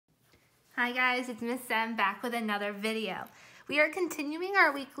Hi guys, it's Miss Sem back with another video. We are continuing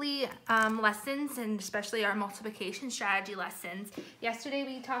our weekly lessons, and especially our multiplication strategy lessons. Yesterday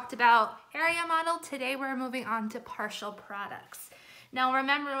we talked about area model. Today we're moving on to partial products. Now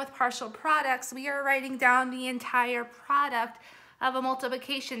remember, with partial products, we are writing down the entire product of a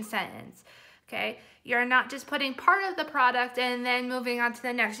multiplication sentence. Okay, you're not just putting part of the product and then moving on to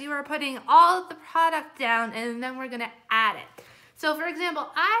the next. You are putting all of the product down and then we're going to add it. So for example,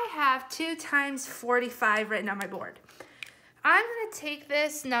 I have 2 times 45 written on my board. I'm going to take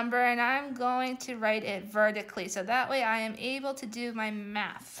this number and I'm going to write it vertically, so that way I am able to do my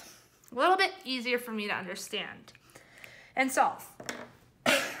math. A little bit easier for me to understand and solve.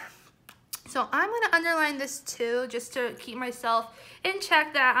 So I'm going to underline this 2 just to keep myself in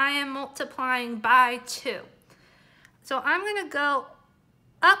check that I am multiplying by 2. So I'm going to go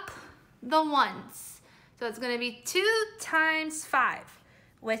up the ones. So it's going to be 2 times 5,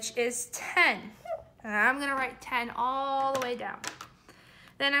 which is 10. And I'm going to write 10 all the way down.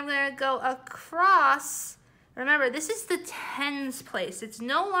 Then I'm going to go across. Remember, this is the tens place. It's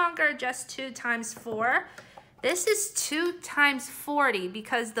no longer just 2 times 4. This is 2 times 40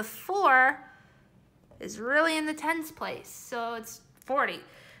 because the 4 is really in the tens place. So it's 40.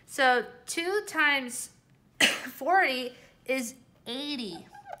 So 2 times 40 is 80.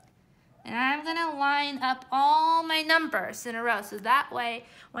 And I'm going to line up all my numbers in a row. So that way,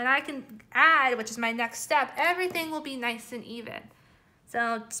 when I can add, which is my next step, everything will be nice and even.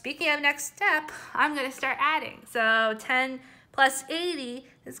 So speaking of next step, I'm going to start adding. So 10 plus 80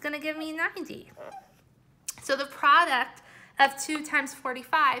 is going to give me 90. So the product of 2 times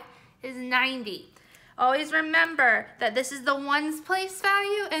 45 is 90. Always remember that this is the ones place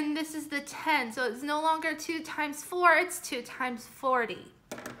value and this is the 10. So it's no longer 2 times 4, it's 2 times 40.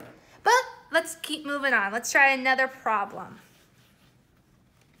 But let's keep moving on. Let's try another problem.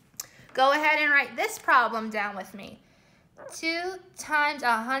 Go ahead and write this problem down with me. 2 times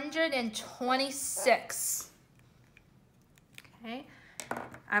 126. Okay.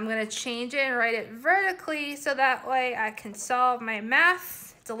 I'm going to change it and write it vertically so that way I can solve my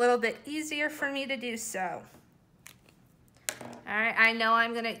math. It's a little bit easier for me to do so. All right, I know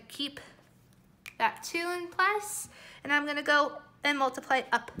I'm going to keep that 2 in place, and I'm going to go and multiply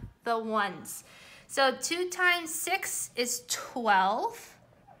up the ones. So 2 times 6 is 12.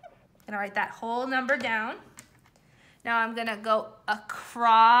 I'm going to write that whole number down. Now I'm going to go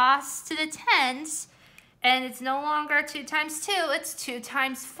across to the tens. And it's no longer 2 times 2, it's 2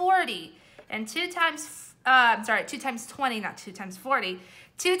 times 40. And 2 times 20, not 2 times 40.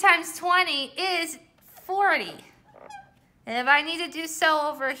 2 times 20 is 40. And if I need to do so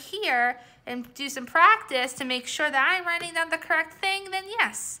over here and do some practice to make sure that I'm writing down the correct thing, then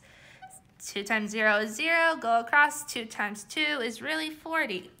yes. 2 times 0 is 0, go across, 2 times 2 is really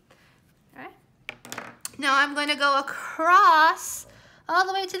 40. Okay. Now I'm going to go across all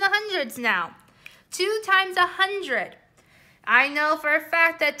the way to the hundreds now. 2 times 100. I know for a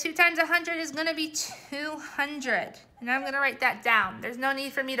fact that 2 times 100 is going to be 200. And I'm going to write that down. There's no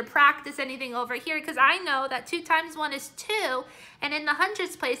need for me to practice anything over here because I know that 2 times 1 is 2. And in the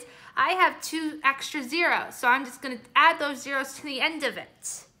hundreds place, I have 2 extra zeros. So I'm just going to add those zeros to the end of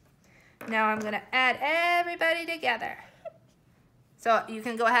it. Now I'm going to add everybody together. So you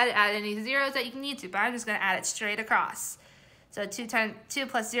can go ahead and add any zeros that you need to, but I'm just going to add it straight across. So 2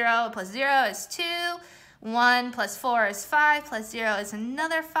 plus 0 is 2. 1 plus 4 is 5, plus 0 is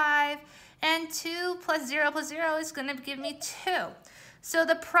another 5. And 2 plus 0 is going to give me 2. So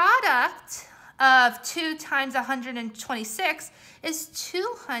the product of 2 times 126 is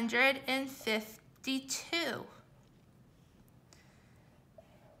 252.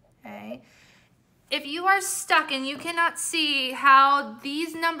 Okay. If you are stuck and you cannot see how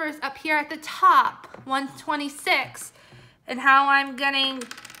these numbers up here at the top, 126, and how I'm getting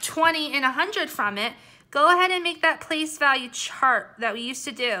 20 and 100 from it, go ahead and make that place value chart that we used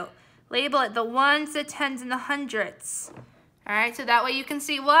to do. Label it the ones, the tens, and the hundreds. All right, so that way you can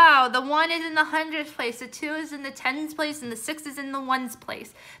see, wow, the 1 is in the hundreds place, the 2 is in the tens place, and the 6 is in the ones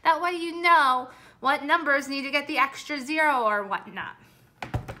place. That way you know what numbers need to get the extra 0 or whatnot.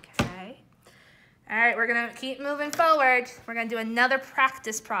 Okay. All right, we're going to keep moving forward. We're going to do another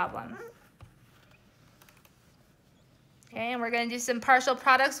practice problem. Okay, and we're going to do some partial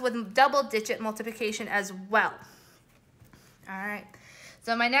products with double-digit multiplication as well. All right,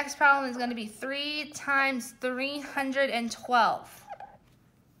 so my next problem is going to be 3 times 312.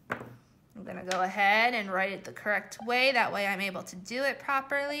 I'm going to go ahead and write it the correct way. That way I'm able to do it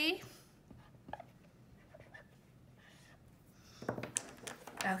properly.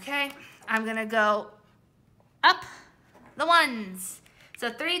 Okay, I'm going to go up the ones. So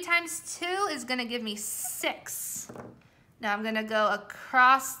 3 times 2 is going to give me 6. Now I'm going to go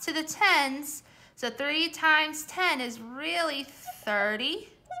across to the tens. So 3 times 10 is really 30.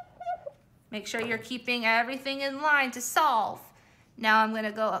 Make sure you're keeping everything in line to solve. Now I'm going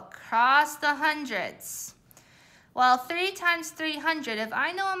to go across the hundreds. Well, 3 times 300, if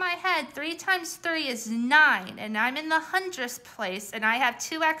I know in my head 3 times 3 is 9, and I'm in the hundredth place, and I have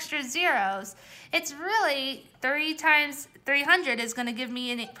 2 extra zeros, it's really 3 times 300 is going to give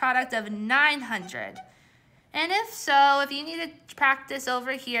me a product of 900. And if so, if you need to practice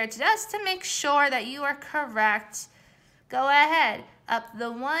over here just to make sure that you are correct, go ahead. Up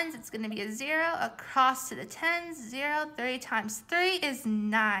the ones, it's going to be a 0. Across to the tens, 0. 3 times 3 is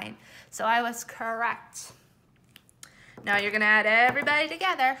 9. So I was correct. Now you're going to add everybody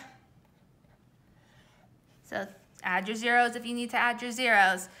together. So add your zeros if you need to add your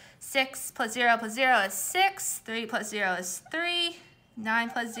zeros. 6 plus 0 plus 0 is 6. 3 plus 0 is 3. 9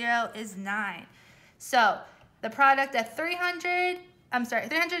 plus 0 is 9. So the product of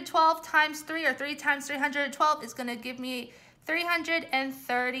 312 times 3, or 3 times 312, is going to give me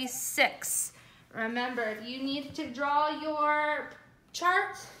 336. Remember, if you need to draw your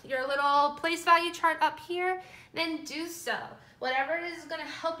chart, your little place value chart up here, then do so. Whatever it is going to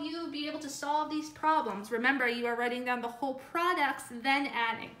help you be able to solve these problems. Remember, you are writing down the whole products, then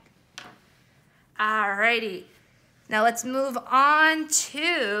adding. Alrighty. Now let's move on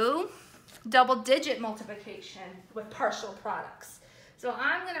to double-digit multiplication with partial products. So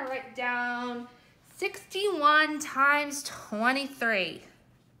I'm going to write down 61 times 23.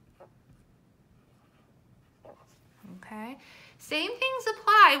 Okay. Same things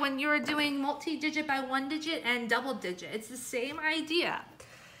apply when you're doing multi-digit by 1 digit and double digit. It's the same idea.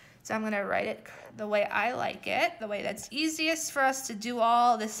 So I'm going to write it the way I like it, the way that's easiest for us to do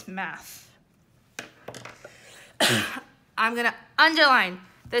all this math. I'm going to underline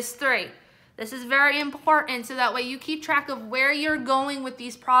this 3. This is very important so that way you keep track of where you're going with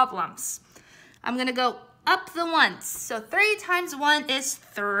these problems. I'm going to go up the ones. So 3 times 1 is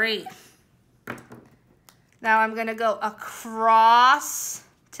 3. Now I'm going to go across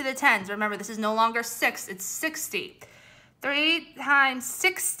to the tens. Remember, this is no longer 6, it's 60. 3 times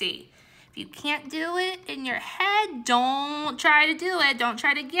 60. If you can't do it in your head, don't try to do it. Don't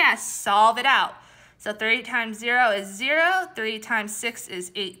try to guess. Solve it out. So 3 times 0 is 0. 3 times 6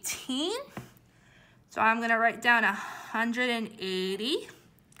 is 18. So I'm going to write down 180,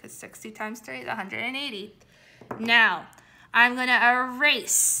 because 60 times 3 is 180. Now, I'm going to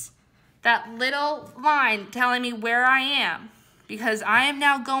erase that little line telling me where I am, because I am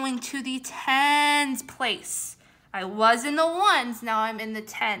now going to the tens place. I was in the ones, now I'm in the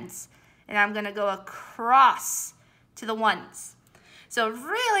tens. And I'm going to go across to the ones. So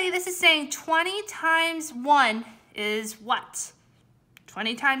really, this is saying 20 times 1 is what?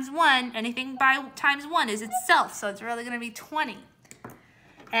 20 times 1, anything by times 1 is itself, so it's really going to be 20.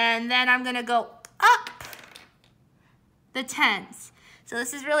 And then I'm going to go up the tens. So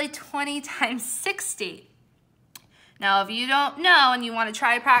this is really 20 times 60. Now, if you don't know and you want to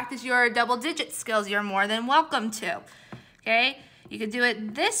try to practice your double-digit skills, you're more than welcome to. Okay? You could do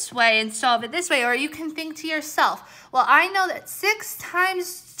it this way and solve it this way, or you can think to yourself, well, I know that 6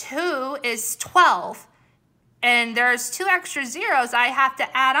 times 2 is 12. And there's 2 extra zeros I have to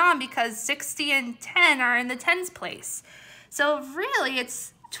add on because 60 and 10 are in the tens place. So really,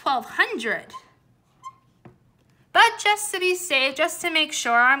 it's 1200. But just to be safe, just to make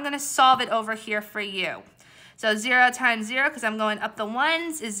sure, I'm going to solve it over here for you. So 0 times 0, because I'm going up the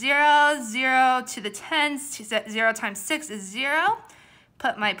ones, is 0. 0 to the tens, 0 times 6 is 0.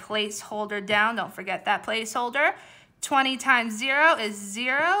 Put my placeholder down. Don't forget that placeholder. 20 times 0 is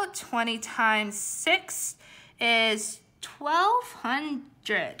 0. 20 times 6 is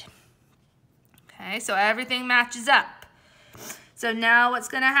 1200. Okay, so everything matches up. So now what's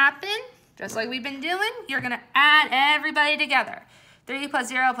going to happen? Just like we've been doing, you're going to add everybody together. 3 plus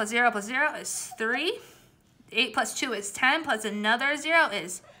 0 plus 0 plus 0 is 3. 8 plus 2 is 10, plus another 0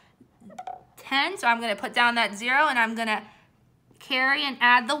 is 10. So I'm going to put down that 0, and I'm going to carry and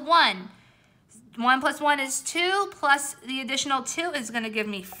add the 1. 1 plus 1 is 2, plus the additional 2 is going to give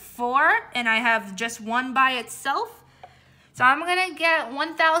me 4, and I have just 1 by itself. So I'm going to get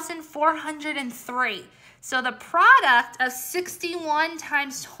 1,403. So the product of 61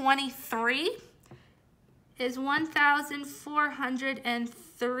 times 23 is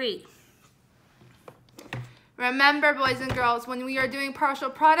 1,403. Remember, boys and girls, when we are doing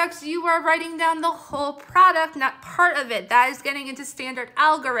partial products, you are writing down the whole product, not part of it. That is getting into standard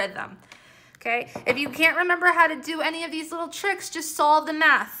algorithm. Okay? If you can't remember how to do any of these little tricks, just solve the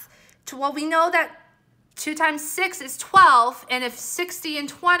math. Well, we know that 2 times 6 is 12, and if 60 and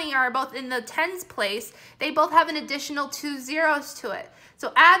 20 are both in the tens place, they both have an additional 2 zeros to it.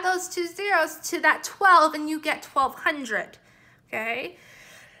 So add those 2 zeros to that 12 and you get 1200, okay?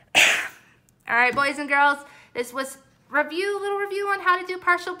 All right, boys and girls, this was little review on how to do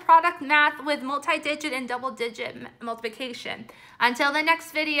partial product math with multi-digit and double-digit multiplication. Until the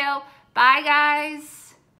next video, bye guys.